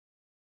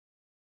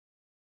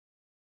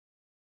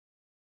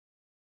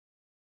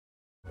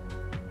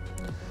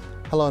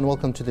Hello and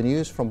welcome to the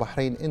news from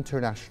Bahrain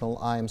International.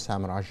 I am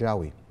Samar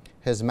Ajawi.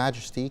 His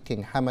Majesty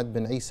King Hamad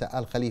bin Isa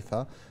Al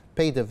Khalifa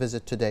paid a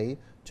visit today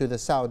to the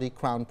Saudi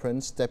Crown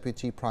Prince,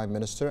 Deputy Prime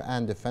Minister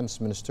and Defense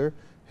Minister,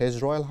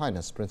 His Royal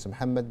Highness Prince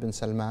Mohammed bin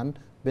Salman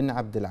bin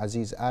Abdul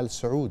Aziz Al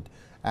Saud,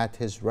 at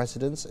his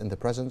residence in the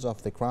presence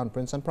of the Crown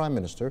Prince and Prime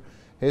Minister,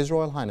 His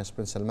Royal Highness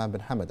Prince Salman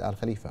bin Hamad Al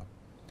Khalifa.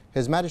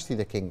 His Majesty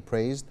the King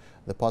praised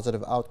the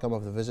positive outcome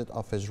of the visit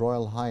of His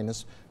Royal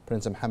Highness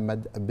Prince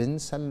Mohammed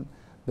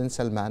bin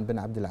Salman bin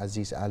Abdul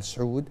Aziz Al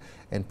Saud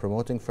in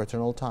promoting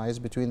fraternal ties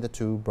between the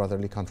two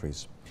brotherly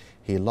countries.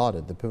 He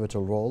lauded the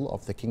pivotal role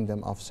of the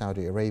Kingdom of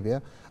Saudi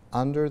Arabia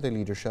under the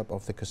leadership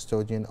of the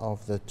custodian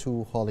of the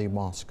two holy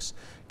mosques,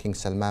 King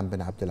Salman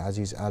bin Abdul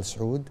Aziz Al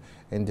Saud,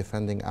 in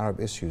defending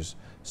Arab issues,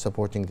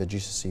 supporting the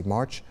GCC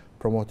march,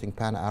 promoting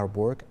pan-Arab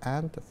work,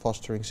 and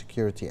fostering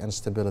security and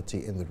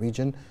stability in the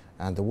region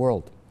and the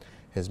world.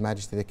 His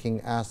Majesty the King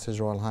asked His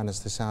Royal Highness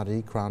the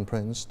Saudi Crown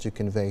Prince to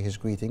convey his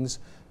greetings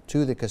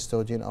to the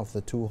custodian of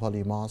the two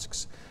holy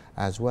mosques,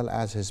 as well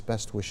as his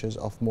best wishes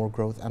of more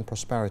growth and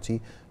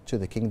prosperity to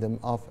the Kingdom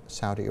of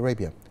Saudi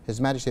Arabia. His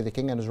Majesty the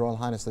King and His Royal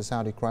Highness the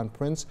Saudi Crown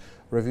Prince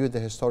reviewed the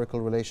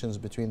historical relations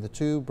between the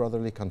two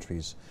brotherly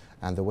countries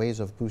and the ways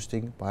of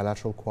boosting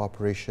bilateral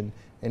cooperation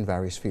in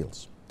various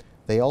fields.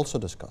 They also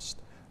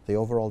discussed the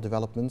overall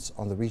developments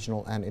on the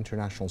regional and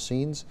international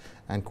scenes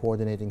and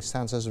coordinating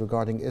stances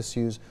regarding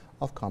issues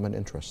of common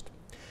interest.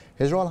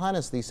 His Royal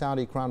Highness the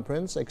Saudi Crown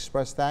Prince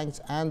expressed thanks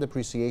and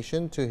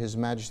appreciation to His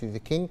Majesty the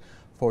King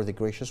for the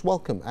gracious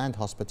welcome and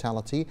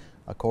hospitality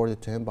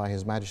accorded to him by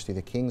His Majesty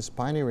the King's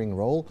pioneering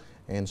role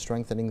in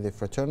strengthening the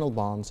fraternal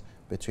bonds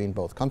between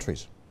both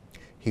countries.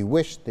 He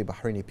wished the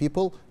Bahraini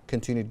people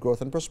continued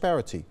growth and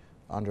prosperity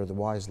under the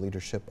wise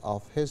leadership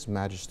of His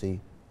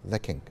Majesty the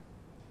King.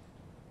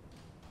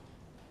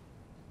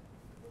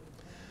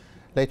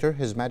 Later,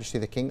 His Majesty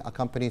the King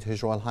accompanied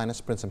His Royal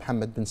Highness Prince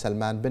Mohammed bin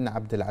Salman bin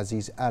Abdul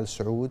Aziz Al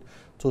Saud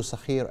to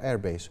Sakhir Air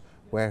Base,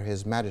 where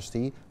His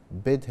Majesty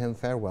bid him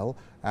farewell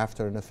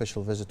after an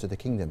official visit to the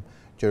kingdom,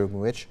 during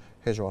which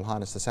His Royal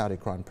Highness the Saudi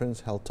Crown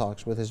Prince held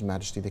talks with His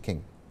Majesty the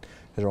King.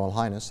 His Royal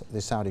Highness the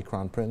Saudi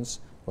Crown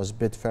Prince was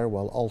bid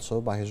farewell also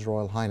by His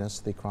Royal Highness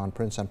the Crown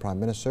Prince and Prime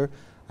Minister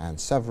and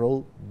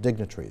several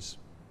dignitaries.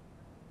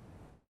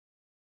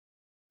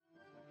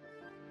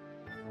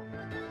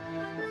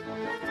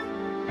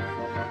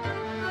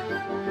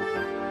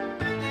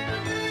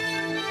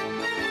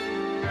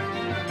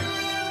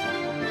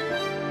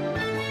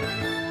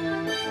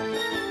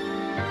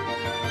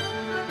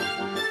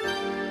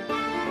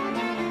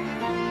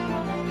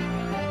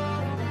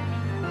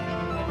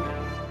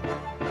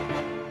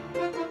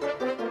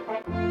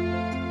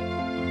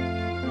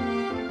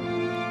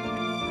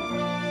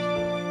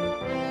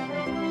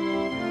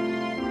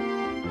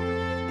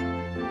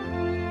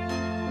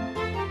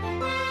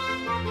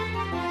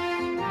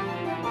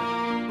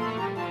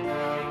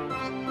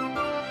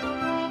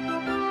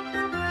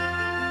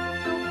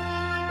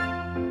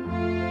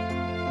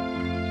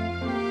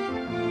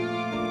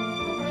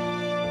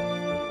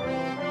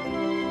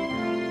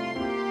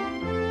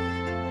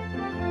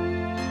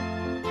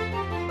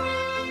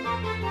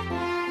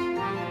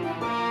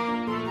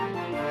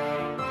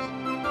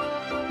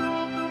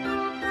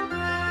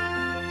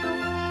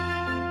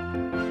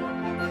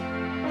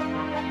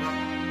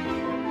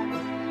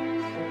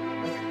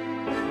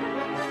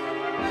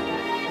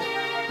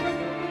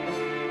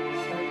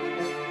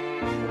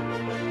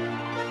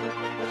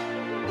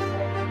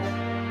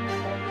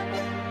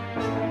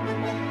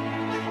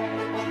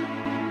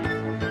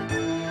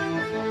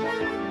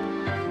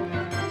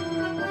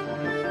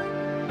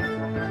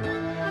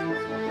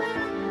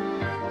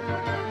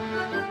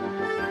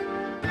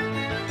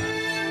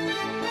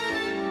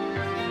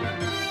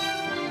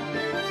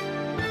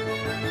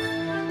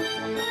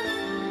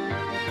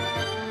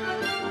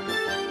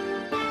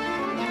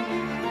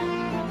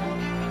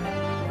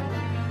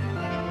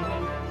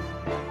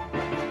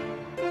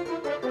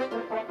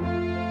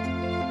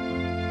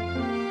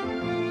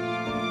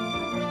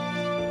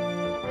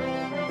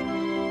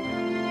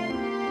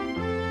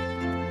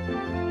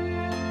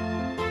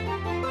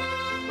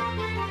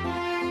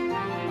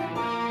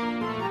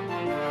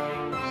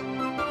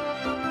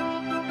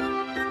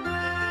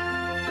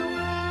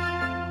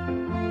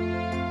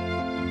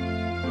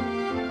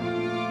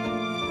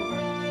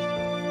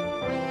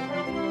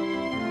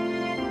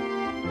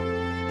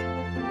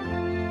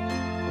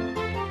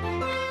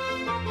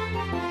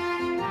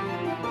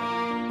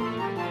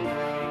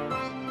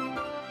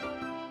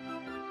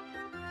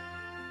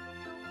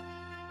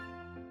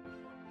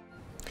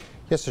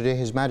 Yesterday,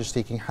 His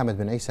Majesty King Hamad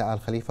bin Isa Al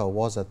Khalifa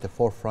was at the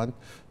forefront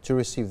to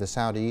receive the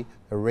Saudi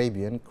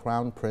Arabian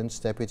Crown Prince,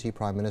 Deputy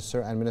Prime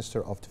Minister and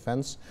Minister of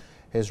Defense,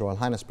 His Royal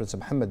Highness Prince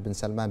Mohammed bin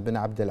Salman bin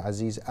Abdul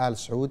Aziz Al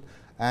Saud,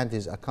 and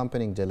his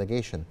accompanying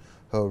delegation,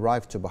 who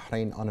arrived to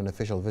Bahrain on an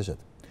official visit.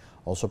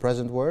 Also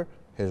present were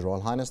His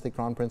Royal Highness the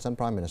Crown Prince and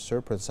Prime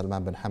Minister Prince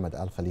Salman bin Hamad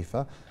Al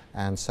Khalifa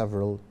and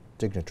several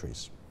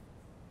dignitaries.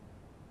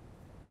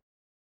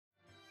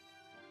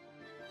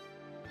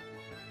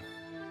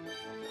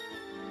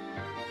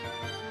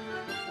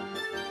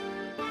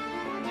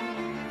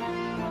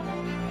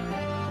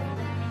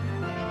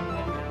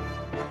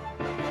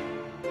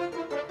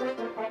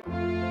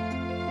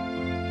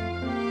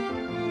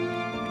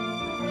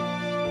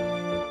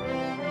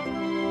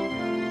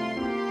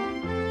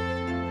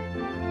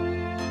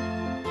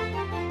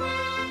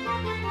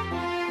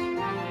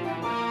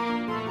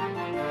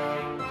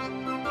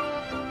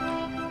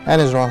 And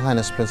His Royal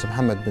Highness Prince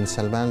Mohammed bin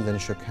Salman then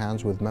shook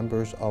hands with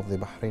members of the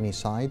Bahraini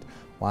side,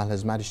 while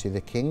His Majesty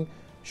the King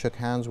shook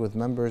hands with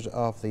members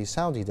of the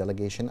Saudi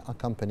delegation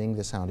accompanying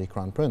the Saudi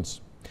Crown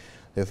Prince.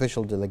 The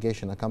official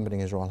delegation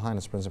accompanying His Royal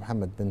Highness Prince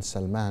Mohammed bin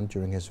Salman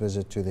during his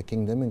visit to the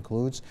kingdom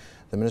includes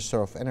the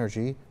Minister of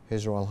Energy,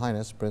 His Royal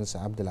Highness Prince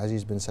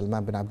Abdulaziz bin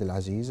Salman bin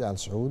Abdulaziz Al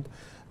Saud,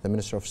 the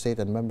Minister of State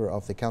and member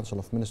of the Council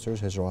of Ministers,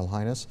 His Royal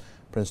Highness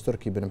Prince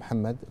Turki bin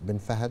Mohammed bin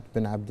Fahad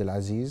bin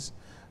Abdulaziz,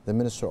 the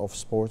Minister of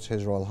Sports,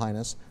 His Royal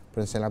Highness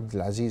Prince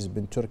Abdulaziz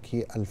bin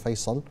Turki Al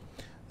Faisal,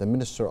 the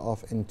Minister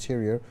of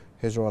Interior,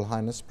 His Royal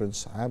Highness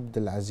Prince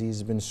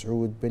Abdulaziz bin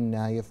Saud bin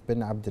Naif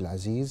bin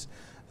Abdulaziz,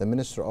 the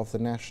Minister of the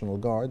National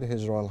Guard,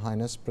 His Royal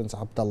Highness Prince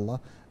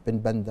Abdullah bin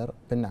Bandar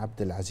bin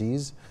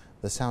Abdulaziz,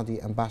 the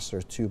Saudi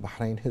Ambassador to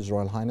Bahrain, His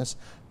Royal Highness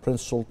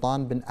Prince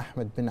Sultan bin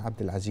Ahmed bin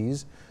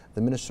Abdulaziz,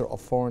 the Minister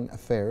of Foreign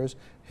Affairs,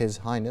 His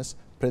Highness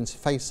Prince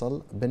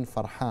Faisal bin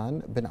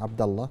Farhan bin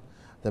Abdullah,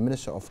 the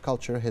Minister of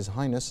Culture, His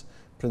Highness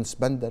Prince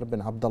Bandar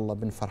bin Abdullah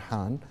bin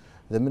Farhan,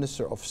 the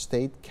Minister of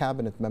State,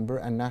 Cabinet Member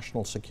and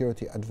National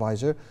Security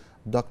Advisor,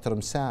 Dr.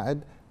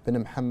 Msaad bin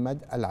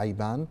Muhammad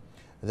Al-Ayban,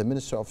 the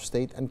Minister of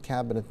State and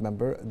Cabinet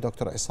Member,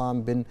 Dr.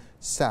 Isam bin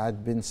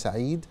Saad bin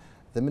Saeed,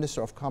 the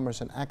Minister of Commerce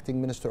and Acting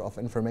Minister of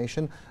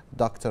Information,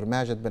 Dr.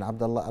 Majid bin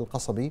Abdullah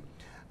Al-Qasabi,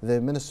 the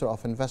Minister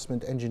of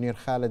Investment, Engineer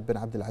Khalid bin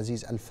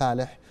Abdulaziz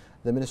Al-Falih,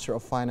 the Minister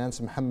of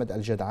Finance, Muhammad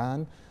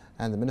Al-Jad'an,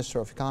 and the Minister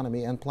of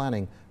Economy and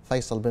Planning,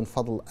 Faisal bin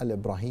Fadl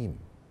Al-Ibrahim.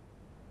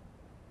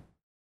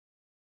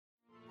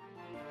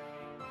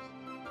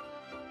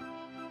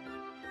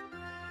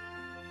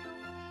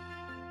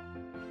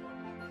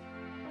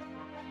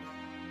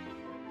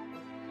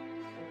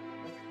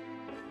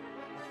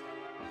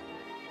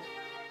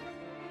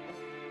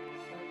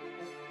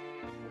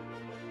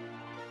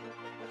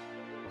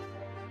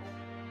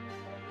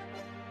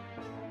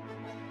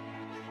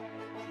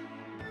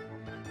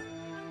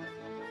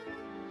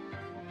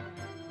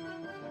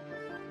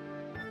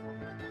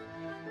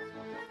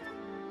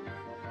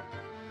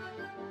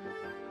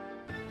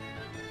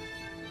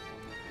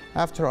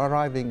 After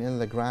arriving in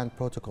the Grand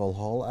Protocol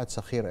Hall at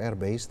Sakhir Air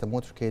Base, the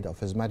motorcade of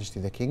His Majesty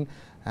the King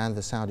and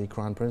the Saudi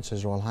Crown Prince,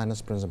 His Royal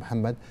Highness Prince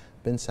Mohammed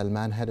bin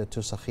Salman, headed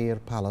to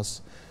Sakhir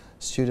Palace.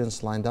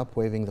 Students lined up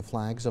waving the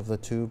flags of the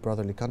two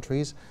brotherly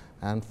countries,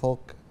 and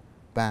folk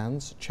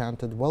bands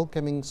chanted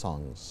welcoming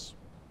songs.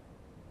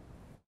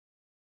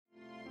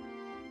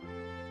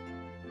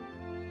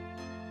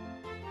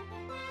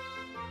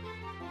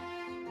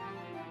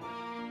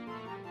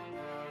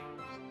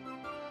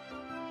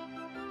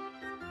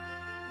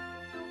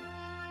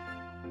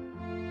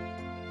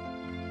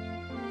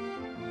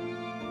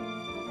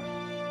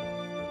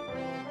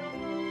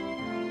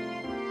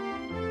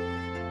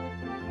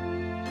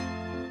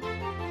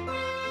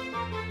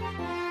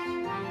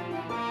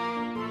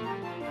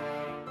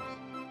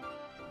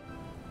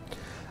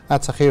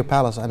 At Sakhir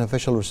Palace, an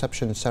official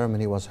reception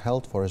ceremony was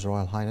held for His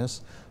Royal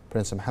Highness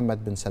Prince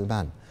Mohammed bin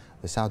Salman.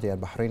 The Saudi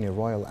and Bahraini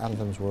royal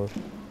anthems were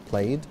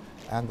played,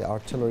 and the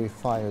artillery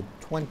fired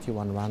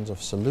 21 rounds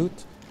of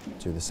salute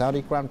to the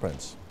Saudi Crown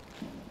Prince.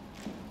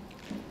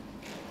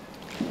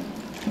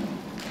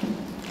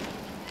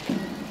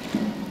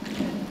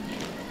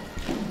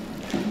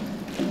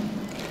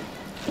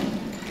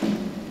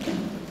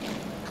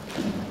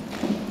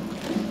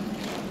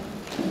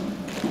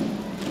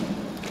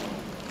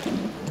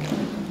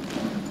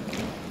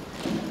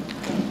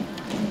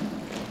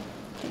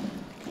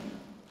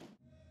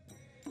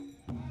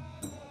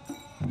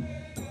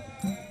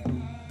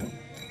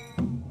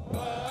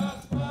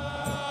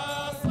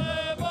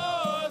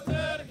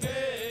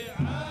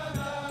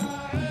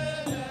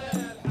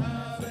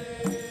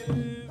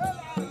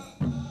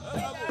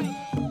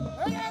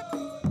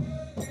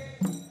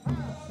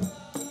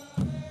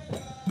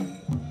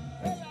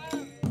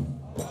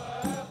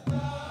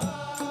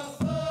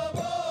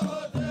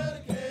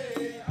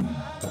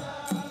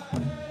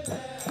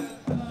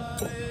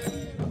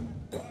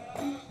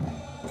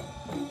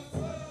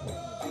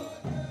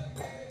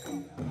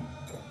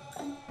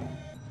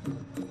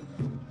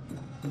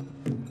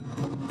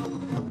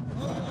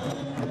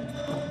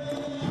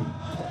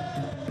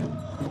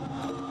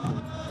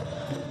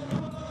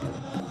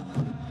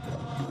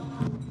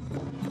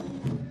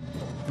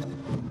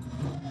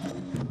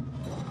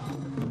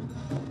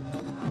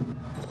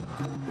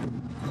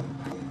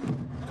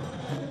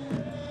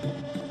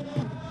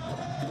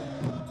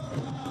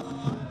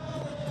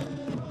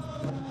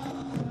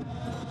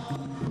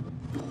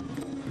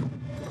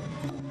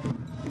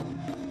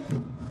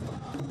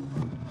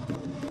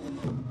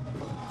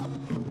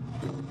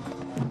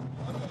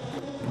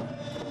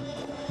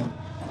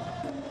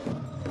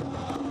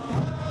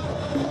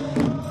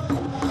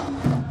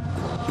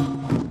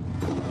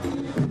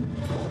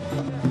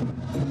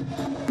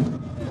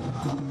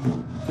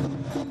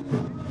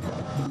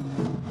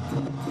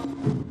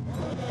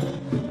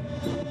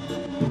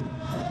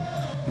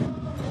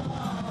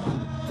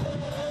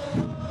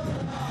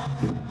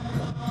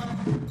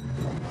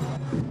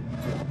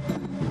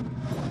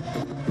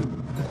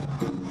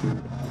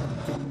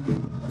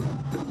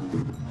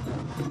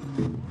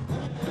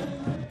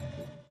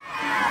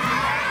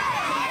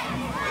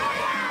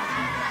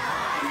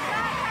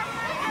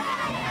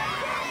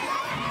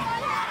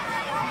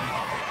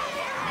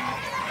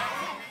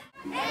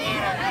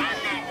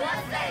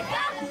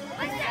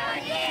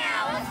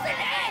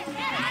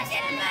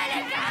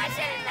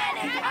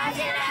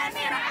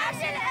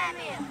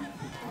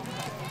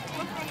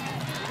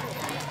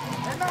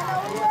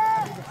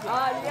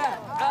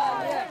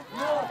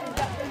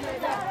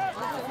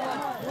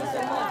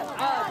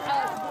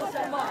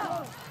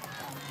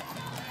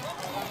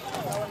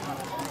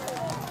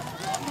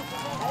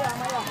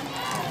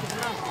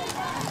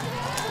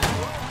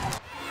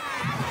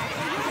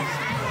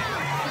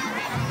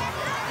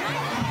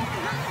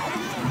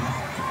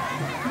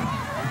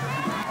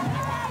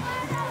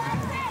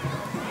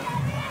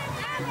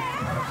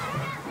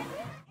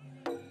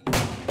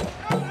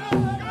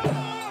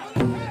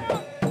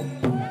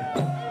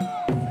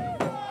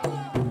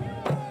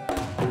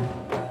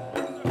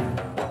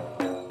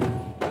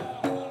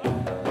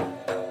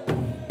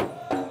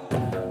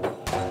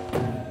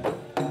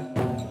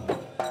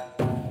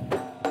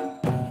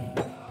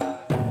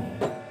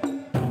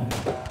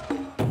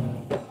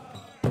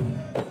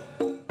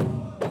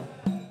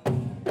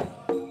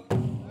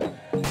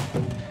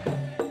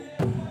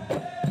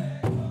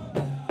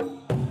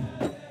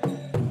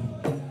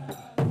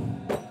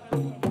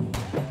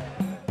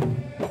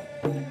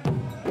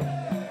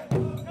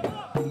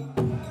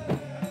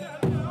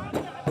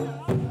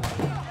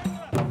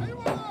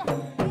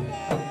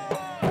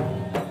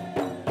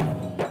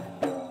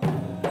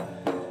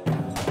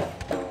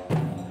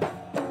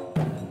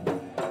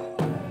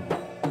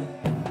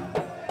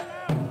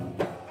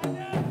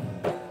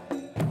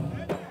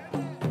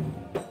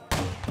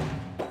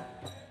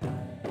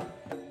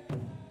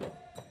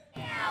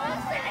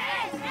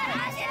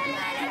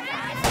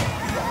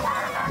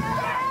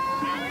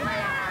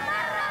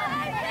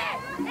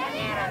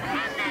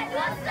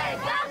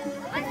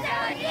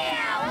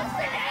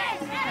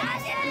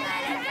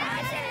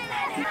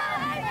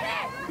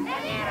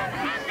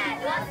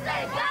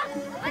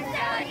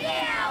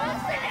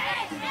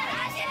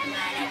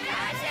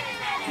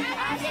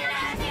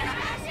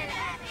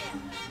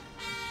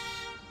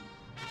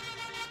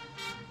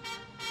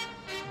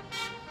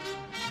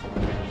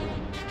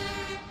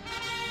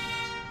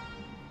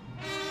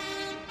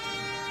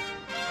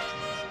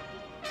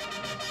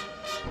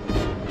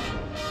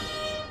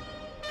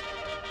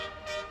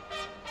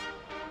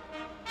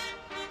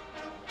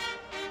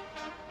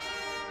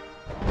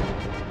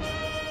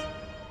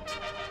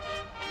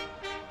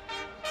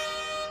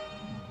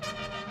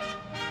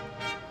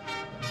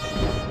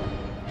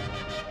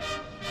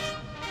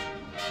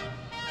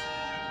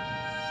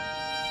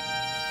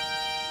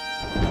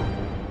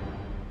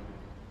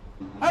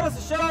 حرس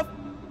الشرف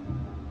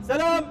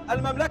سلام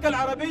المملكة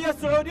العربية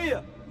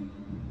السعودية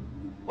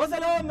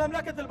وسلام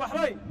مملكة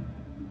البحرين.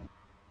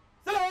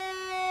 سلام.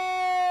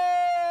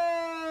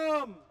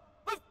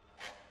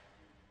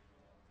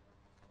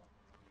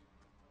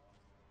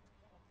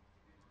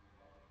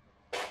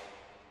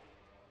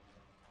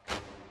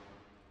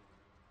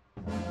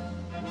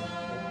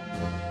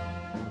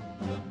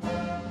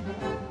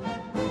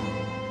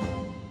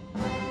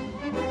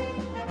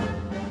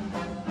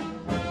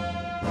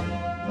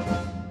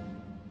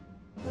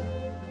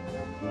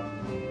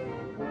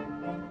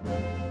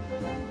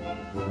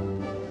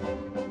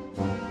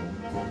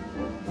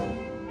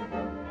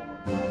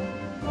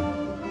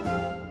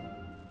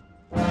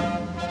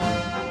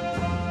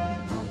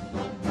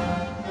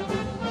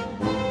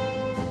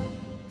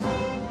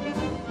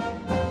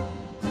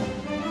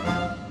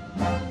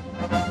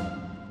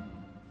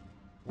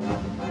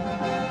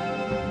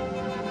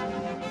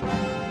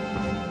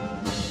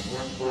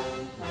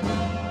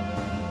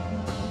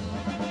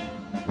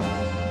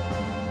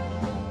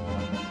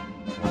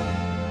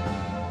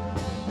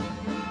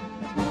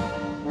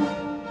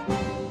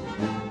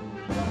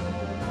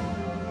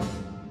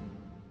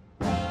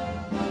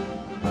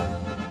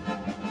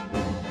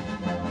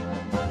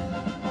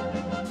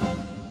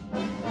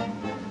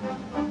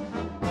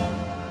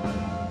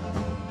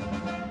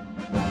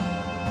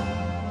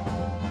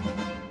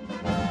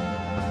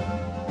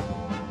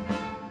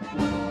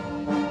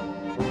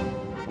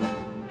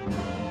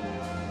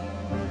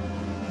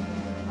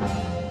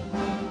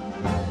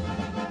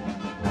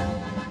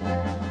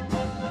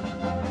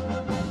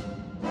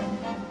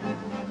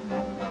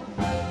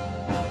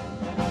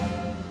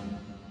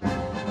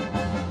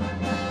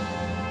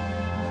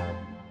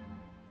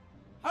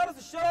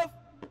 الشرف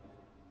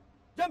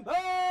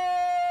جنبان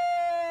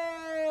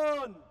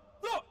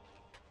ضوء.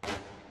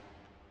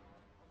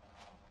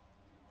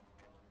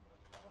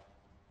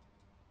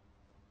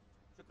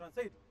 شكرا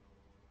سيدي.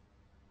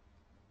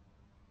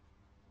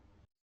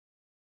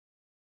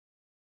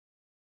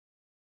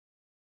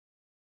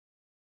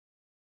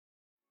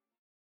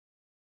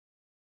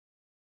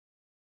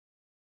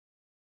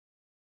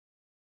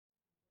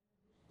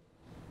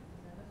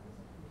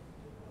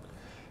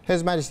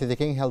 His Majesty the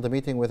King held a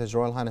meeting with His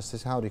Royal Highness the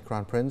Saudi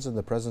Crown Prince in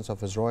the presence of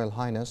His Royal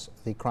Highness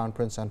the Crown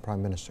Prince and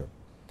Prime Minister.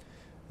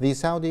 The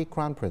Saudi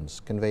Crown Prince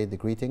conveyed the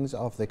greetings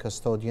of the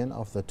custodian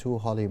of the two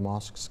holy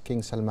mosques,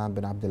 King Salman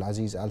bin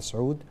Abdulaziz Al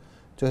Saud,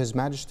 to His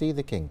Majesty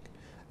the King,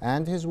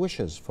 and his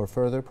wishes for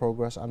further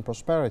progress and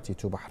prosperity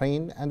to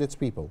Bahrain and its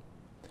people.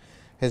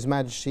 His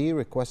Majesty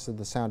requested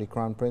the Saudi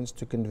Crown Prince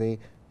to convey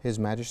His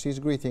Majesty's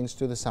greetings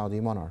to the Saudi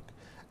monarch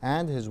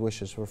and his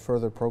wishes for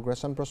further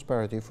progress and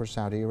prosperity for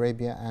Saudi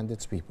Arabia and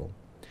its people.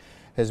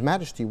 His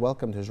Majesty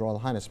welcomed His Royal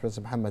Highness Prince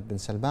Mohammed bin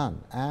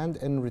Salman, and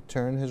in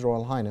return His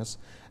Royal Highness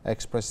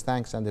expressed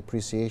thanks and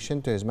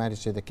appreciation to His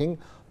Majesty the King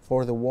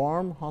for the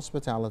warm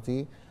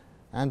hospitality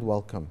and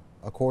welcome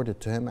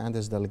accorded to him and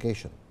his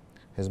delegation.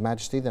 His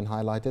Majesty then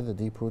highlighted the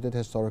deep-rooted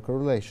historical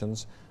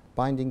relations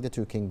binding the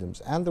two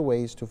kingdoms and the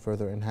ways to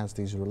further enhance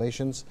these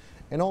relations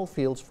in all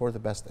fields for the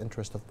best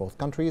interest of both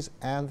countries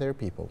and their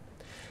people.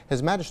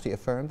 His Majesty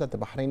affirmed that the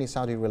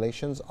Bahraini-Saudi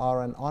relations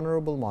are an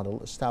honorable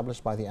model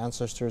established by the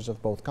ancestors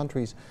of both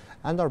countries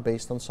and are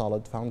based on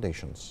solid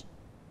foundations,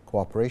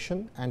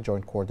 cooperation and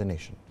joint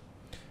coordination.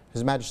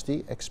 His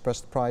Majesty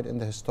expressed pride in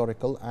the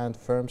historical and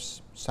firm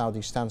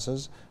Saudi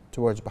stances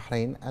towards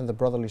Bahrain and the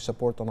brotherly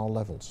support on all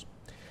levels.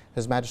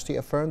 His Majesty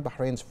affirmed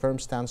Bahrain's firm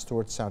stance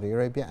towards Saudi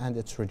Arabia and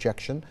its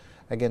rejection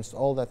against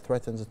all that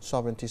threatens its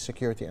sovereignty,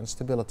 security and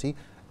stability,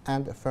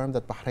 and affirmed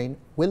that Bahrain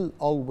will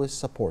always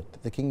support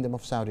the Kingdom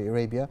of Saudi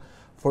Arabia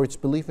for its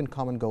belief in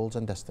common goals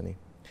and destiny.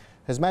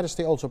 His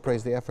Majesty also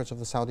praised the efforts of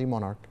the Saudi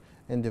monarch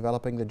in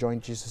developing the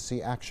joint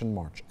GCC Action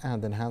March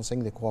and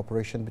enhancing the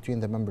cooperation between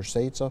the member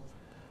states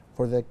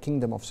for the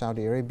Kingdom of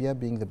Saudi Arabia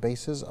being the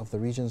basis of the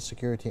region's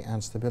security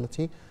and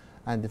stability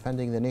and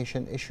defending the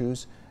nation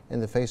issues in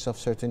the face of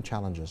certain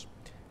challenges.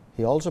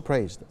 He also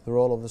praised the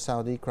role of the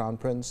Saudi Crown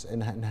Prince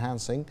in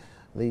enhancing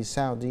the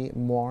Saudi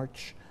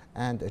March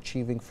and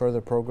achieving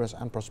further progress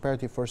and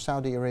prosperity for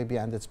Saudi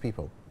Arabia and its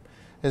people.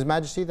 His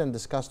Majesty then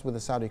discussed with the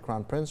Saudi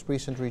Crown Prince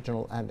recent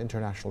regional and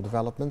international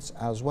developments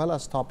as well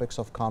as topics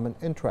of common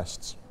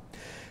interests.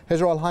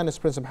 His Royal Highness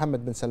Prince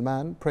Mohammed bin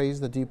Salman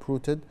praised the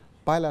deep-rooted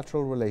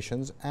bilateral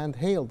relations and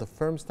hailed the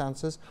firm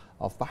stances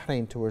of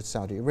Bahrain towards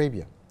Saudi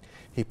Arabia.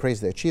 He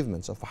praised the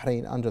achievements of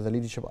Bahrain under the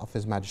leadership of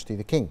His Majesty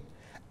the King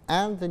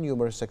and the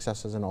numerous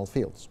successes in all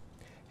fields.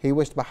 He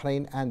wished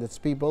Bahrain and its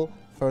people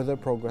further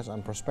progress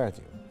and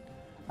prosperity.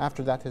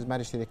 After that, His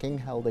Majesty the King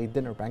held a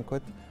dinner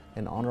banquet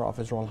in honor of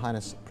His Royal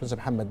Highness Prince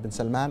Mohammed bin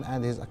Salman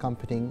and his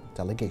accompanying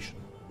delegation.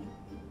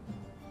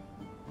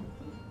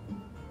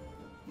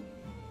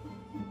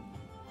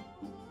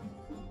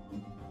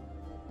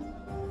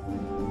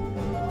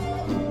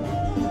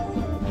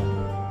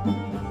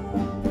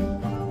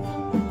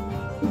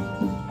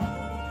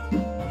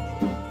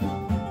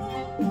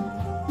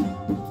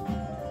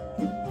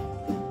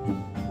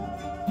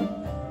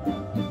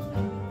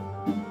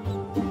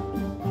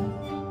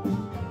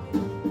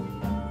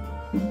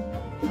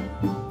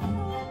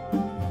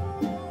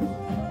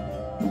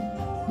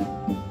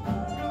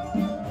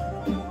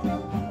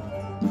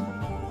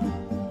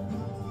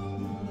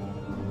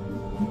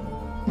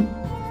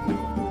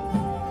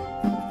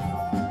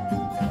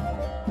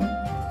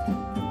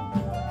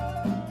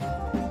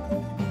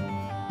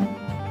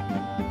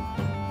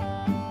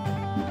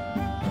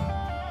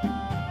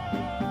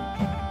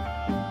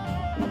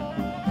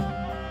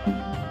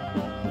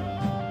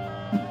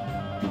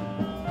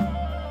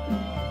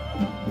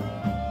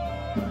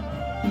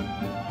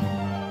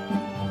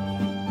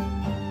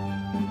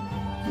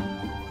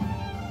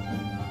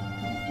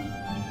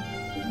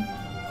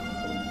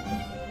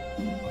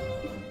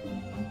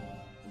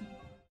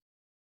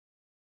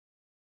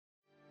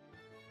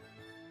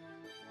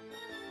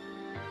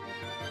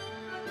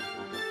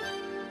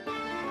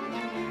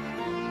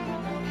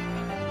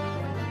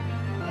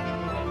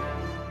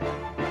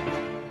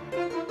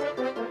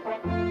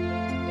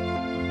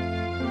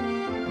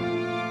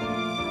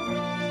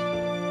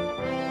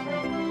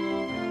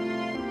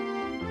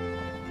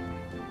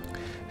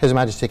 His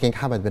Majesty King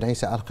Hamad bin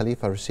Isa Al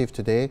Khalifa received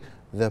today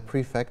the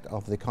prefect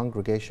of the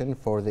Congregation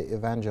for the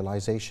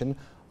Evangelization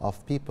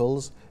of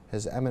Peoples,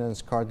 His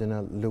Eminence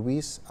Cardinal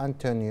Luis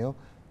Antonio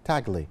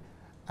Tagle,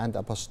 and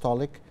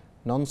Apostolic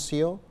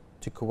Nuncio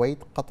to Kuwait,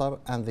 Qatar,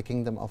 and the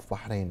Kingdom of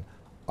Bahrain,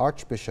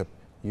 Archbishop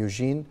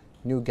Eugene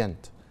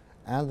Nugent,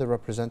 and the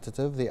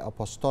representative, the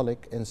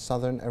Apostolic in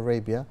Southern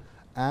Arabia,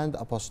 and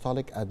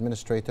Apostolic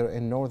Administrator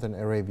in Northern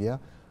Arabia,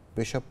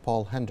 Bishop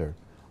Paul Hender,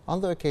 on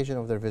the occasion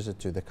of their visit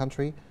to the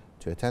country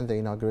to attend the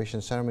inauguration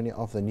ceremony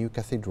of the new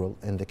cathedral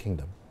in the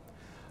kingdom.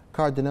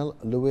 Cardinal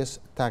Luis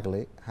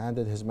Tagle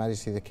handed His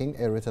Majesty the King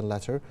a written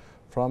letter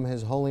from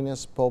His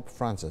Holiness Pope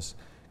Francis,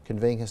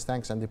 conveying his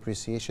thanks and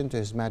appreciation to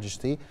His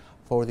Majesty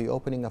for the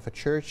opening of a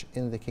church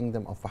in the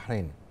Kingdom of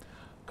Bahrain.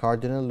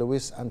 Cardinal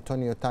Luis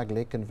Antonio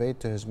Tagle conveyed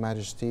to His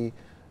Majesty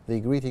the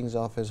greetings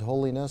of His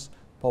Holiness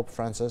Pope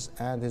Francis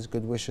and his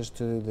good wishes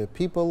to the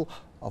people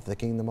of the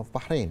Kingdom of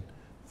Bahrain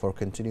for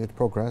continued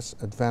progress,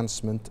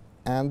 advancement,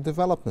 and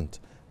development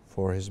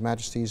for His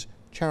Majesty's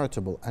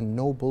charitable and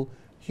noble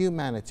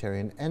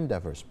humanitarian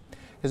endeavors.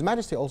 His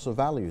Majesty also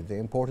valued the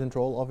important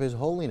role of His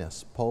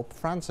Holiness Pope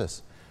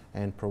Francis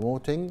in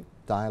promoting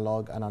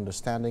dialogue and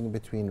understanding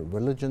between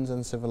religions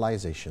and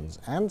civilizations,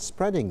 and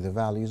spreading the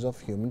values of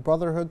human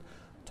brotherhood,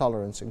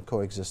 tolerance, and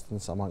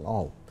coexistence among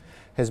all.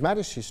 His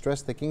Majesty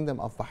stressed the Kingdom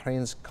of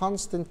Bahrain's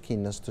constant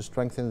keenness to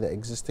strengthen the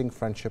existing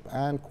friendship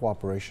and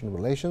cooperation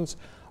relations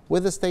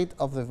with the State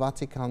of the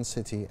Vatican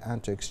City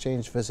and to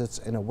exchange visits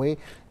in a way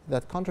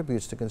that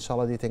contributes to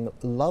consolidating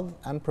love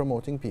and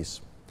promoting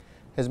peace.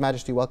 His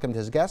Majesty welcomed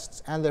his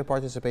guests and their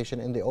participation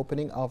in the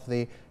opening of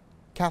the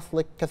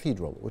Catholic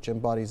Cathedral, which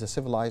embodies the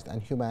civilized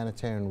and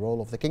humanitarian role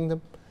of the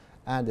kingdom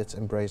and its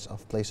embrace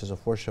of places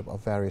of worship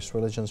of various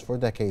religions for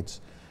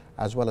decades,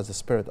 as well as the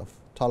spirit of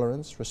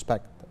tolerance,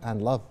 respect,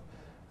 and love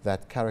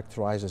that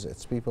characterizes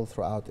its people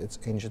throughout its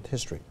ancient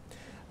history.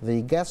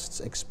 The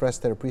guests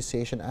expressed their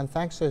appreciation and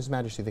thanks to His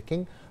Majesty the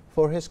King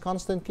for his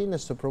constant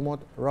keenness to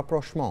promote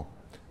rapprochement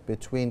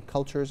between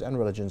cultures and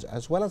religions,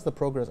 as well as the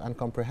progress and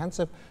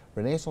comprehensive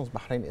renaissance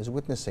Bahrain is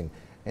witnessing,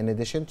 in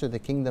addition to the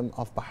Kingdom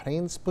of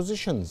Bahrain's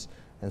positions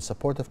in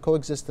support of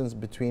coexistence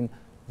between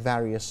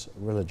various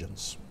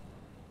religions.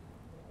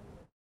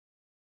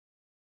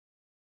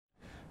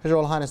 His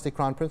Royal Highness the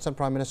Crown Prince and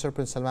Prime Minister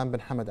Prince Salman bin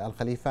Hamad Al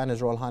Khalifa and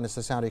His Royal Highness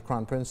the Saudi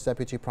Crown Prince,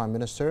 Deputy Prime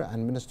Minister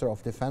and Minister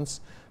of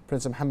Defense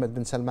Prince Mohammed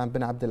bin Salman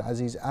bin Abdul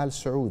Aziz Al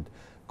Saud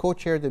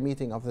co-chaired the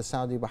meeting of the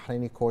Saudi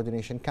Bahraini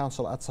Coordination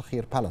Council at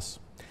Sakhir Palace.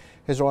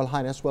 His Royal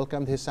Highness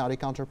welcomed his Saudi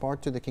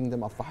counterpart to the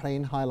Kingdom of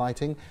Bahrain,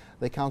 highlighting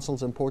the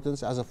Council's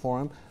importance as a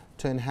forum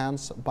to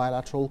enhance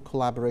bilateral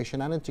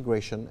collaboration and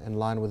integration in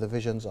line with the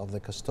visions of the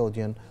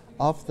custodian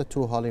of the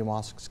two holy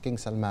mosques, King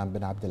Salman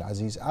bin Abdul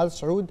Aziz Al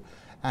Saud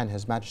and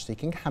His Majesty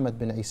King Hamad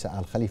bin Isa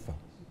Al Khalifa.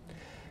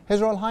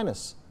 His Royal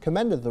Highness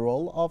commended the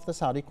role of the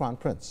Saudi Crown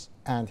Prince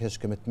and his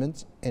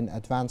commitment in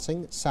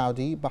advancing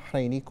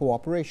Saudi-Bahraini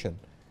cooperation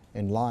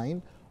in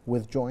line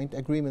with joint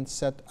agreements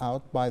set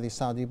out by the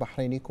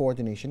Saudi-Bahraini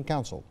Coordination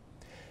Council.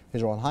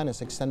 His Royal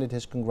Highness extended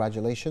his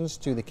congratulations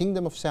to the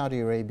Kingdom of Saudi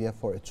Arabia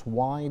for its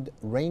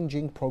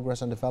wide-ranging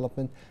progress and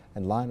development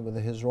in line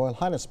with His Royal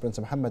Highness Prince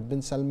Mohammed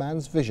bin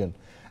Salman's vision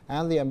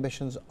and the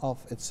ambitions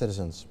of its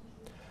citizens.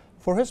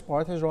 For his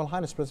part, His Royal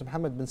Highness Prince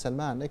Mohammed bin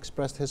Salman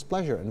expressed his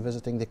pleasure in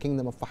visiting the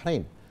Kingdom of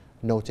Bahrain,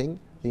 noting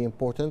the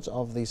importance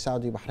of the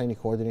Saudi-Bahraini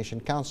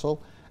Coordination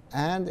Council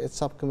and its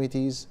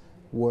subcommittees'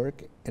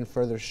 work in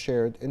further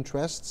shared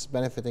interests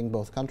benefiting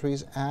both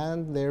countries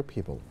and their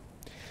people.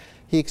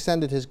 He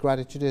extended his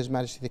gratitude to His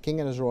Majesty the King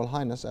and His Royal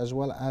Highness as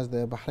well as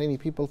the Bahraini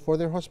people for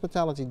their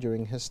hospitality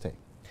during his stay.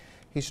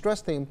 He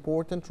stressed the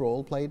important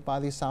role played by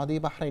the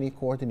Saudi-Bahraini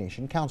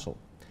Coordination Council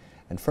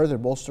in further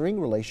bolstering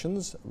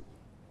relations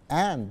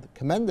and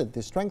commended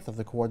the strength of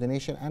the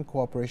coordination and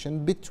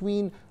cooperation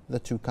between the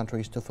two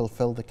countries to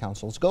fulfill the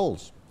Council's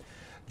goals.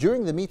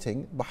 During the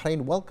meeting,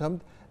 Bahrain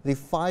welcomed the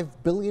 $5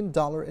 billion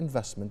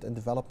investment in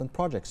development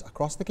projects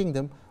across the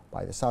kingdom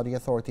by the Saudi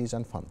authorities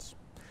and funds.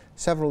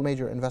 Several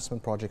major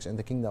investment projects in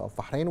the Kingdom of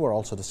Bahrain were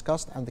also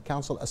discussed, and the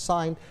Council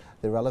assigned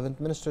the relevant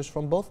ministers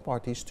from both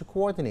parties to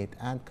coordinate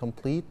and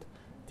complete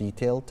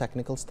detailed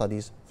technical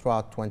studies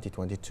throughout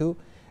 2022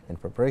 in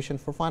preparation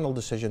for final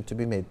decision to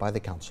be made by the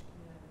Council.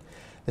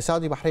 The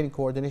Saudi Bahrain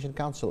Coordination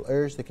Council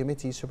urged the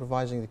committee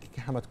supervising the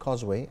King Hamad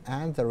Causeway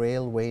and the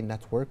railway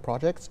network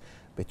projects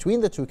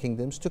between the two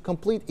kingdoms to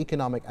complete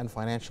economic and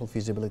financial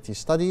feasibility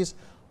studies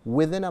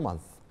within a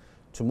month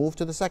to move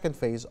to the second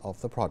phase of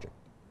the project.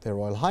 Their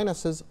Royal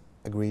Highnesses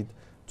agreed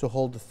to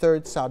hold the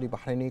third Saudi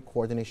Bahraini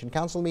Coordination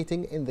Council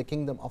meeting in the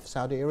Kingdom of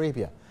Saudi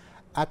Arabia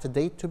at a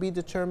date to be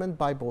determined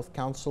by both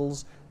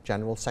councils'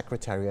 General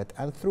Secretariat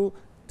and through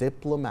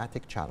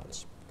diplomatic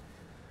channels.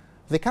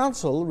 The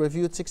Council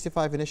reviewed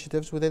 65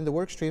 initiatives within the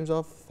work streams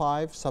of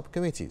 5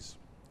 subcommittees.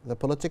 The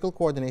Political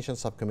Coordination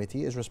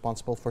Subcommittee is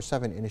responsible for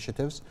 7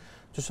 initiatives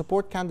to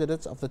support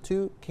candidates of the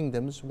two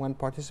kingdoms when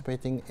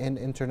participating in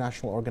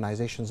international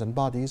organizations and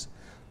bodies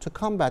to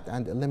combat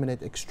and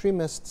eliminate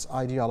extremists'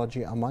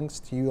 ideology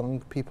amongst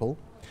young people,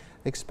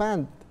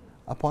 expand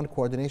upon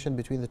coordination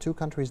between the two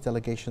countries'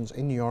 delegations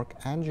in New York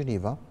and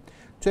Geneva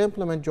to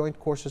implement joint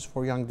courses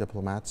for young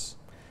diplomats.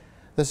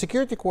 The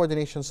Security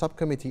Coordination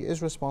Subcommittee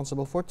is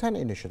responsible for 10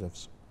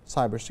 initiatives: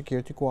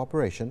 cybersecurity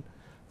cooperation,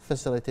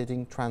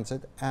 facilitating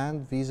transit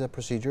and visa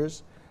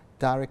procedures,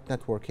 direct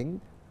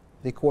networking.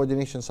 The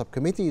coordination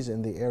subcommittees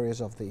in the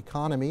areas of the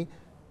economy,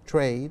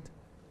 trade,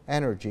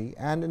 energy,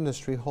 and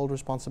industry hold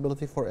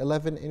responsibility for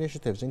 11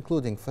 initiatives,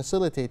 including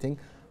facilitating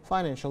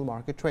financial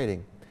market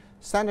trading,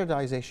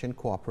 standardization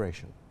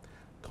cooperation,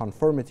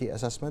 conformity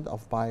assessment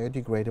of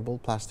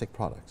biodegradable plastic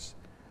products,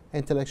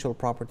 intellectual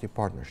property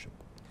partnership,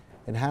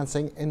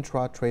 enhancing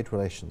intra-trade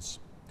relations.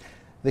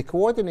 The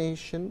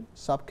coordination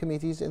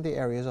subcommittees in the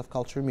areas of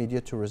culture, media,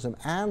 tourism,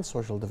 and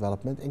social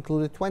development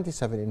included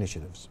 27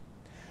 initiatives: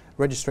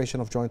 registration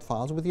of joint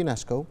files with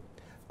UNESCO,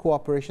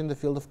 cooperation in the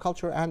field of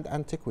culture and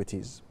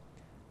antiquities,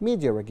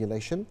 media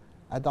regulation,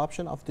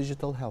 adoption of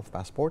digital health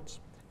passports,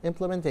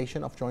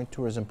 implementation of joint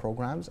tourism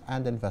programs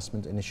and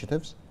investment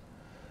initiatives,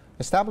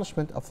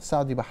 establishment of the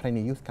Saudi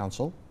Bahraini Youth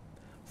Council.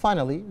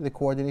 Finally, the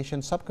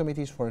coordination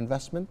subcommittees for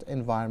investment,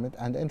 environment,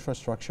 and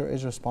infrastructure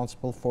is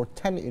responsible for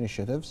 10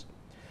 initiatives: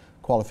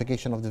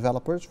 qualification of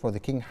developers for the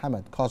King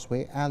Hamad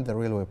Causeway and the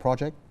railway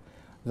project,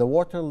 the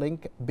water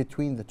link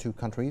between the two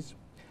countries,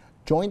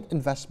 joint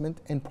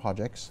investment in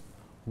projects,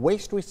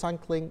 waste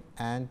recycling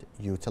and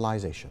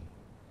utilization.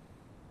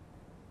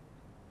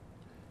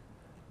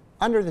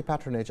 Under the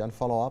patronage and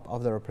follow-up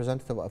of the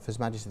representative of His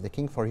Majesty the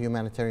King for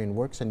Humanitarian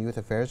Works and Youth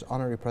Affairs,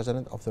 Honorary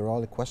President of the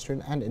Royal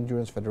Equestrian and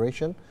Endurance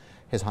Federation,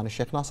 His Highness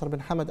Sheikh Nasser bin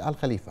Hamad Al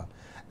Khalifa,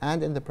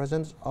 and in the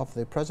presence of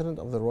the President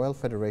of the Royal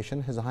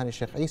Federation, His Highness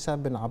Sheikh Isa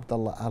bin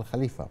Abdullah Al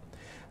Khalifa,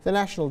 the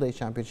National Day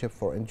Championship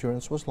for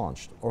Endurance was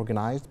launched,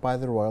 organized by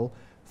the Royal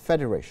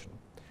Federation.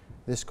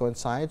 This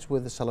coincides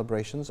with the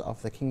celebrations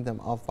of the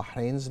Kingdom of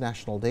Bahrain's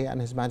National Day and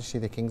His Majesty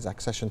the King's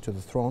accession to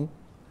the throne,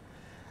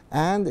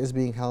 and is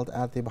being held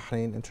at the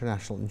Bahrain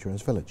International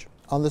Endurance Village.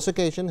 On this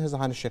occasion, His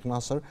Highness Sheikh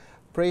Nasser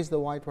praised the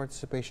wide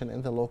participation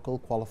in the local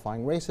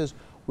qualifying races,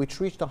 which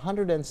reached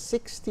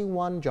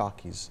 161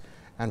 jockeys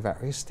and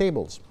various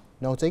stables,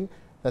 noting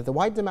that the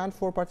wide demand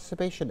for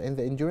participation in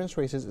the endurance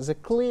races is a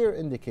clear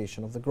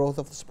indication of the growth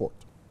of the sport.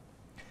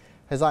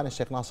 His Highness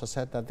Sheikh Nasser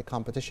said that the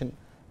competition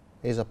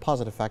is a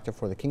positive factor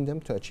for the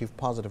kingdom to achieve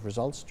positive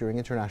results during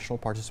international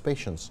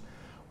participations,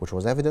 which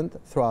was evident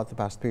throughout the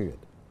past period,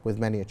 with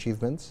many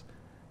achievements.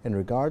 In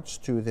regards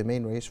to the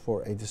main race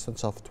for a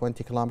distance of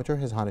 20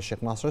 kilometers, His Highness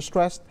Sheikh Nasser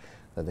stressed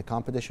that the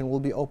competition will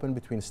be open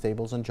between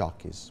stables and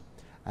jockeys,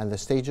 and the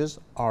stages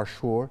are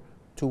sure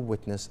to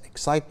witness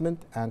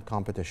excitement and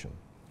competition.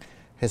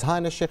 His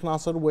Highness Sheikh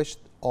Nasser wished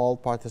all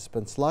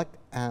participants luck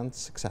and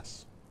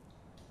success.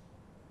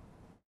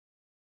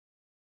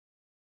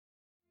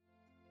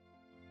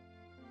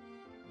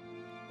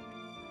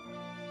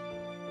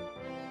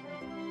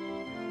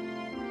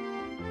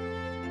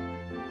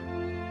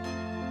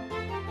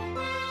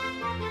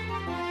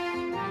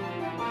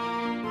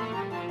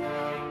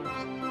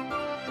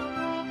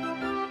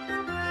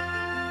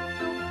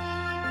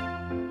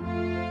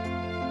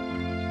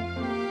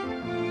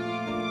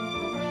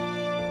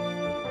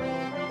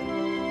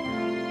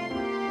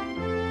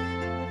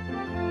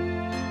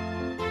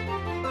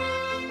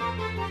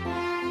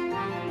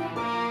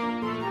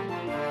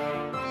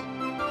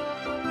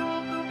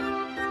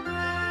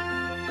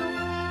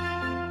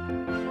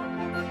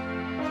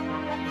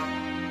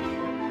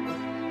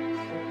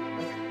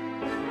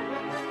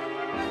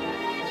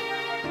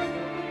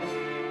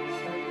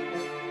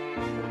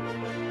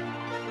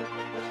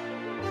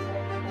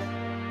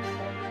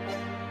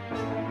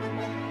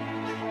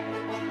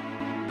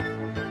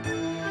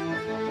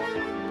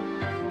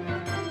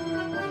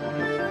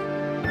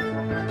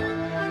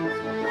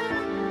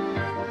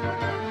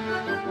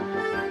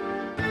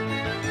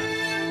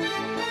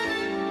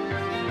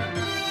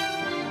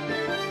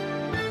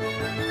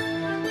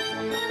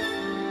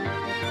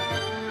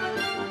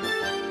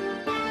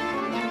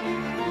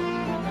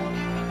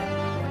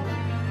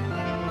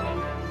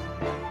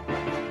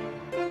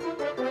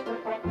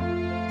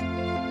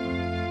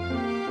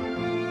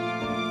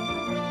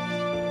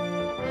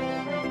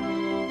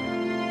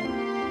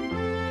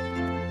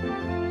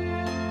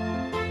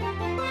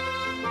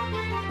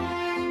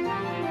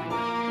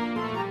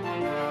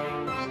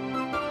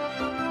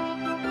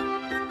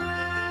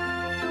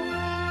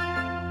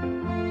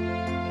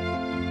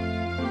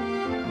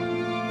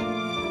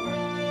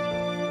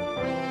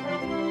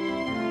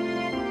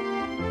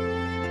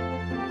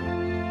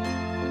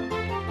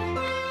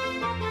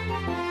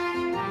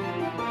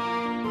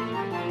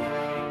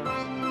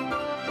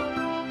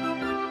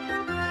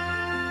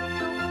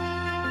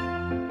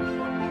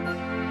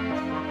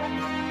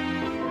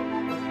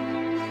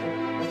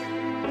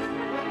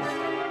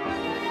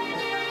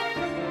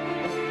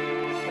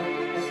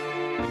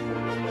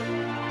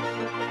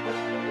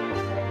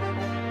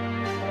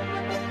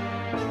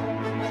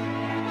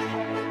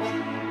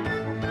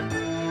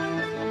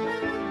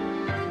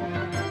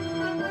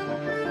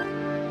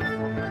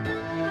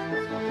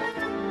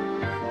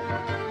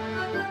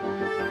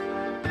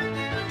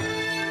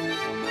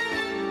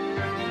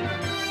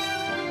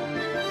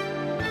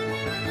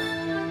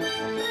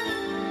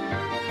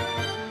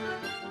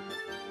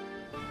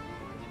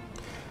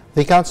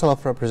 The Council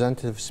of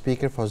Representatives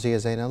Speaker Fawzia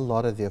Zainal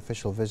lauded the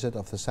official visit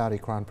of the Saudi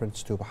Crown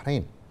Prince to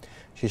Bahrain.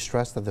 She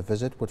stressed that the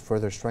visit would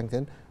further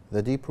strengthen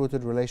the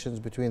deep-rooted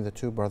relations between the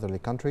two brotherly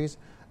countries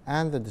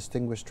and the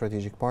distinguished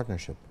strategic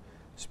partnership.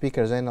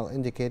 Speaker Zainal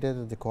indicated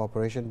that the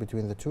cooperation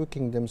between the two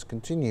kingdoms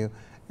continue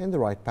in the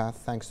right path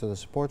thanks to the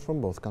support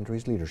from both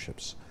countries'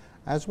 leaderships,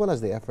 as well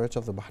as the efforts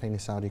of the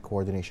Bahraini-Saudi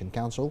Coordination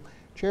Council,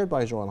 chaired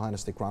by His Royal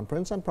Highness the Crown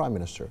Prince and Prime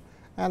Minister,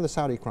 and the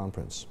Saudi Crown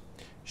Prince.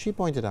 She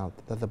pointed out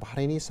that the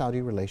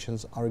Bahraini-Saudi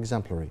relations are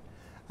exemplary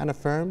and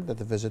affirmed that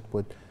the visit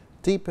would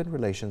deepen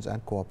relations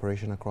and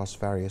cooperation across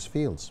various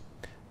fields,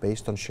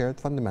 based on shared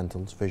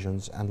fundamentals,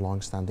 visions, and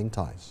long-standing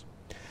ties.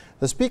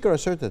 The Speaker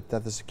asserted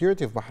that the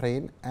security of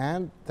Bahrain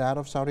and that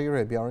of Saudi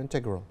Arabia are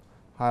integral,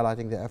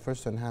 highlighting the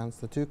efforts to enhance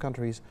the two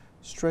countries'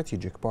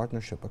 strategic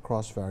partnership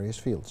across various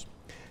fields.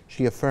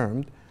 She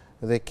affirmed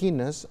the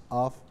keenness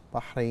of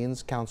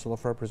Bahrain's Council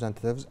of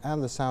Representatives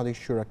and the Saudi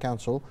Shura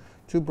Council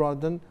to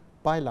broaden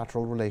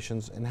bilateral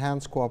relations,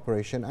 enhance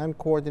cooperation, and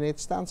coordinate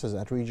stances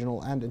at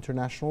regional and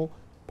international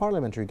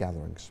parliamentary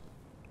gatherings.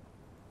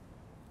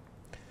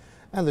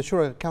 And the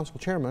Shura Council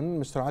Chairman,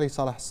 Mr. Ali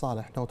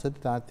Saleh, noted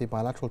that the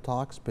bilateral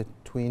talks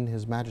between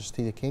His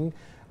Majesty the King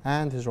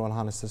and His Royal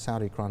Highness the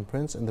Saudi Crown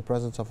Prince, in the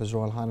presence of His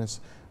Royal Highness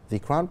the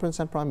Crown Prince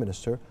and Prime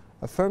Minister,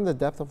 affirm the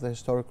depth of the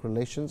historic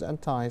relations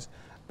and ties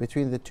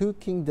between the two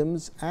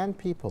kingdoms and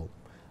people.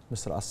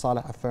 Mr.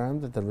 As-Saleh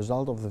affirmed that the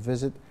result of the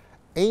visit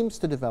aims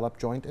to develop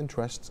joint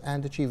interests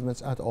and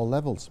achievements at all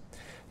levels.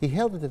 He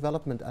hailed the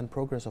development and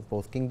progress of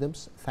both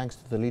kingdoms thanks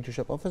to the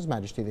leadership of His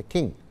Majesty the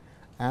King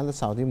and the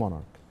Saudi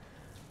monarch.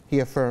 He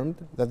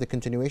affirmed that the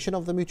continuation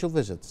of the mutual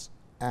visits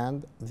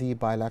and the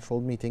bilateral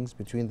meetings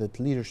between the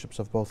leaderships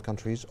of both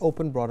countries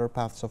open broader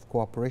paths of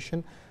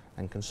cooperation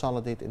and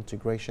consolidate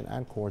integration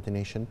and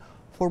coordination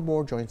for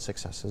more joint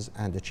successes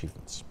and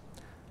achievements.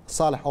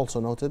 Saleh also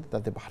noted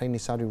that the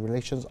Bahraini-Saudi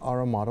relations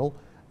are a model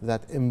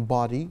that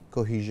embody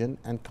cohesion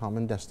and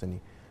common destiny,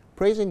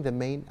 praising the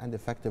main and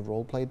effective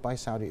role played by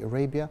Saudi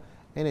Arabia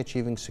in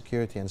achieving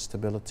security and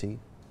stability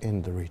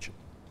in the region.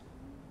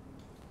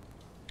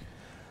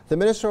 The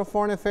Minister of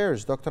Foreign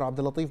Affairs, Dr.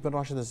 Abdul Latif bin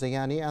Rashid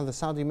al-Zayani, and the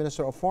Saudi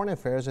Minister of Foreign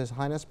Affairs, His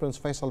Highness Prince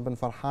Faisal bin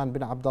Farhan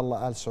bin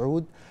Abdullah Al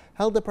Saud,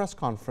 held a press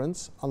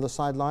conference on the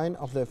sideline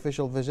of the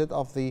official visit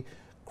of the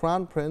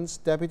Crown Prince,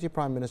 Deputy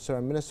Prime Minister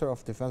and Minister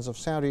of Defense of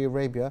Saudi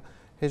Arabia,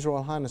 His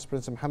Royal Highness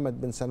Prince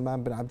Mohammed bin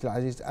Salman bin Abdul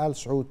Aziz Al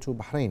Saud to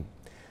Bahrain.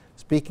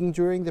 Speaking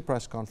during the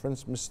press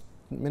conference,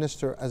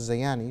 Minister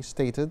al-Zayani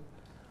stated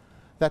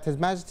that His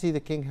Majesty the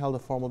King held a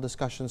formal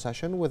discussion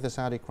session with the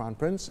Saudi Crown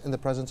Prince in the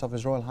presence of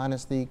His Royal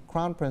Highness the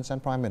Crown Prince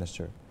and Prime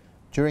Minister.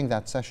 During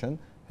that session,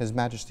 His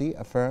Majesty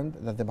affirmed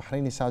that the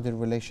Bahraini-Saudi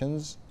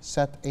relations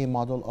set a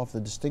model of the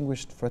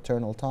distinguished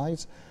fraternal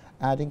ties,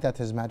 adding that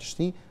His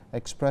Majesty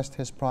expressed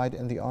his pride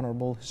in the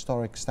honorable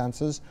historic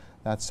stances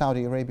that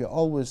Saudi Arabia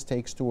always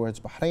takes towards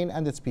Bahrain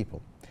and its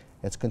people,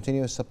 its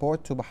continuous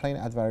support to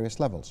Bahrain at various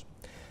levels.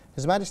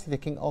 His Majesty the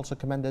King also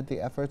commended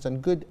the efforts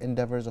and good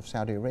endeavors of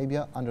Saudi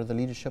Arabia under the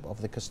leadership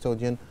of the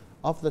custodian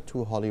of the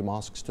two holy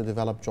mosques to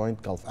develop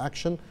joint Gulf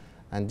action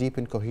and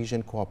deepen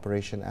cohesion,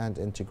 cooperation and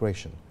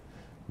integration.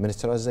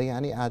 Minister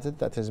al-Zayani added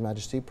that His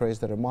Majesty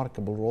praised the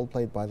remarkable role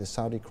played by the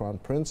Saudi Crown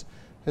Prince,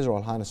 His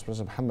Royal Highness Prince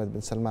Mohammed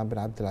bin Salman bin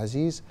Abdul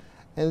Aziz,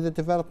 in the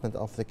development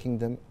of the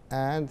kingdom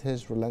and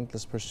his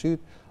relentless pursuit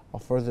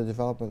of further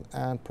development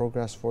and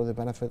progress for the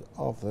benefit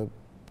of the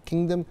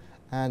kingdom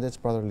and its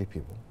brotherly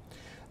people.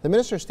 The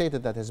minister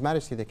stated that His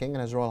Majesty the King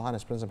and His Royal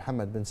Highness Prince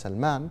Mohammed bin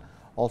Salman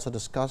also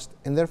discussed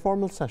in their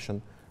formal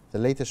session the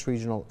latest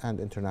regional and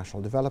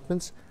international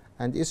developments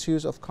and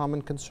issues of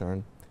common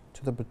concern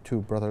to the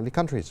two brotherly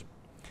countries.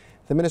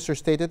 The minister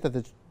stated that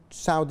the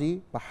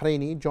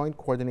Saudi-Bahraini Joint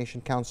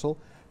Coordination Council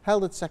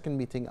held its second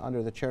meeting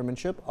under the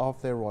chairmanship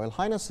of their Royal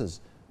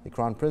Highnesses, the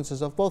Crown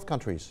Princes of both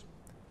countries.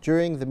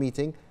 During the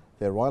meeting,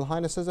 their Royal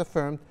Highnesses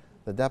affirmed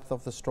the depth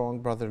of the strong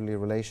brotherly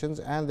relations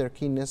and their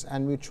keenness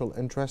and mutual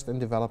interest in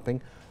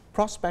developing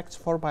prospects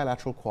for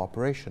bilateral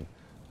cooperation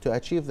to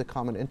achieve the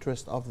common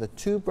interest of the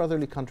two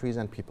brotherly countries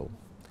and people.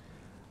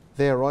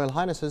 Their Royal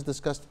Highnesses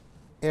discussed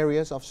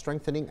areas of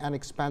strengthening and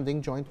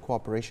expanding joint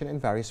cooperation in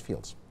various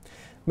fields.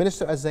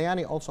 Minister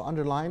al-Zayani also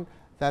underlined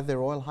that their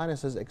Royal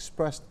Highnesses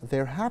expressed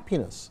their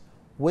happiness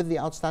with the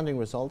outstanding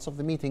results of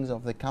the meetings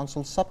of the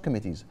Council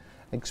subcommittees,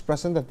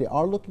 expressing that they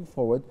are looking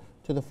forward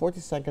to the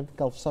 42nd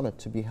Gulf Summit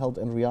to be held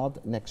in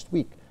Riyadh next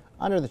week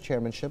under the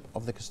chairmanship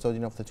of the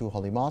custodian of the two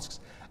holy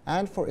mosques,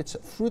 and for its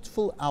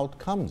fruitful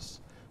outcomes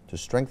to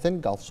strengthen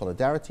Gulf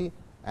solidarity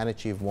and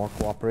achieve more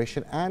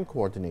cooperation and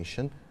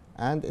coordination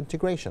and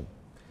integration.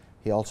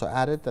 He also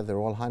added that the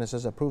Royal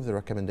Highnesses approved the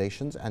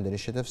recommendations and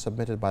initiatives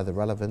submitted by the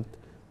relevant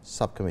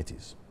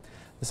subcommittees.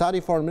 The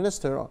Saudi Foreign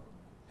Minister,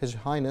 His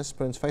Highness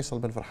Prince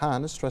Faisal bin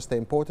Farhan, stressed the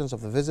importance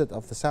of the visit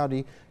of the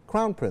Saudi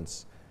Crown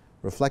Prince,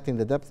 reflecting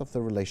the depth of the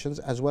relations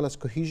as well as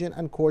cohesion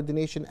and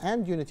coordination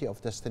and unity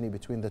of destiny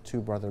between the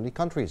two brotherly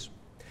countries.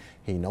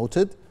 He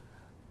noted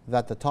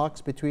that the talks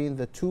between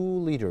the two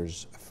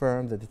leaders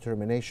affirmed the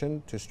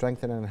determination to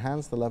strengthen and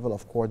enhance the level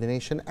of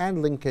coordination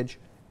and linkage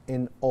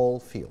in all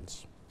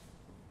fields.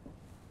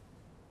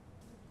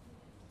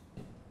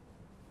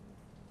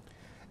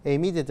 A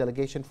media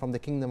delegation from the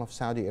Kingdom of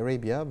Saudi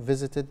Arabia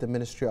visited the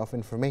Ministry of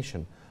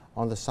Information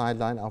on the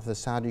sideline of the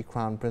Saudi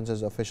Crown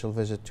Prince's official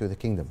visit to the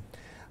kingdom.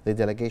 The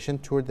delegation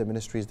toured the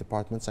ministry's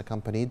departments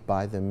accompanied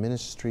by the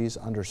ministry's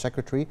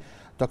Undersecretary,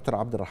 Dr.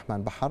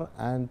 Abdurrahman Bahar,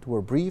 and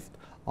were briefed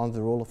on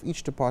the role of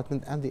each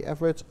department and the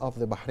efforts of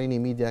the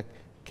Bahraini media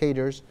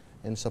cadres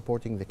in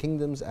supporting the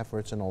kingdom's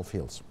efforts in all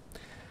fields.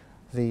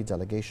 The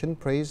delegation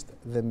praised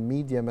the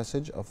media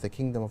message of the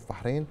Kingdom of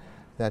Bahrain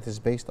that is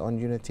based on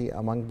unity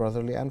among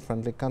brotherly and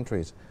friendly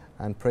countries,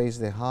 and praised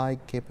the high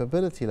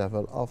capability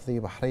level of the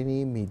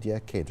Bahraini media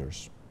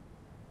cadres.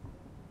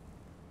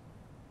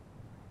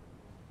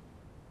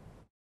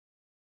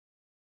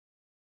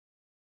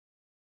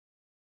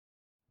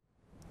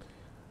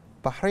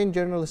 Bahrain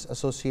Journalists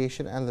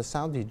Association and the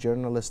Saudi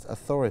Journalist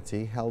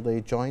Authority held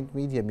a joint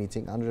media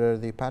meeting under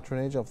the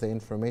patronage of the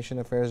Information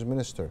Affairs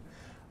Minister,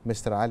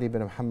 Mr. Ali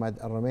bin Mohammed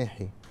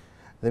al-Ramehi.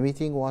 The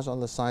meeting was on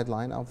the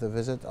sideline of the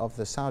visit of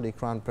the Saudi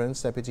Crown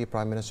Prince, Deputy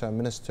Prime Minister and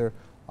Minister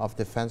of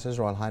Defense, His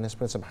Royal Highness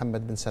Prince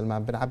Mohammed bin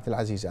Salman bin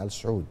Abdulaziz Al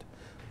Saud,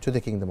 to the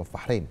Kingdom of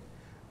Bahrain.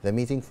 The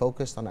meeting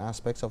focused on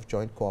aspects of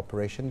joint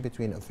cooperation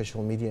between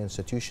official media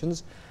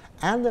institutions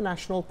and the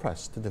national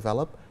press to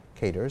develop,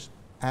 cater,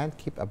 and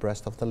keep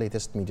abreast of the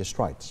latest media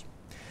strides.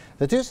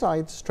 The two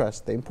sides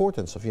stressed the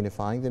importance of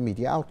unifying the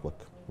media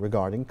outlook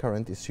regarding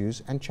current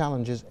issues and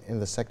challenges in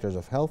the sectors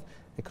of health,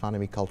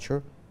 economy,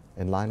 culture,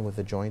 in line with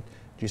the joint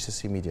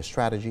GCC media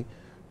strategy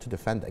to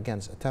defend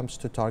against attempts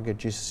to target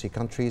GCC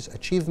countries'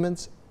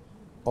 achievements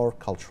or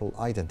cultural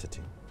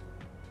identity.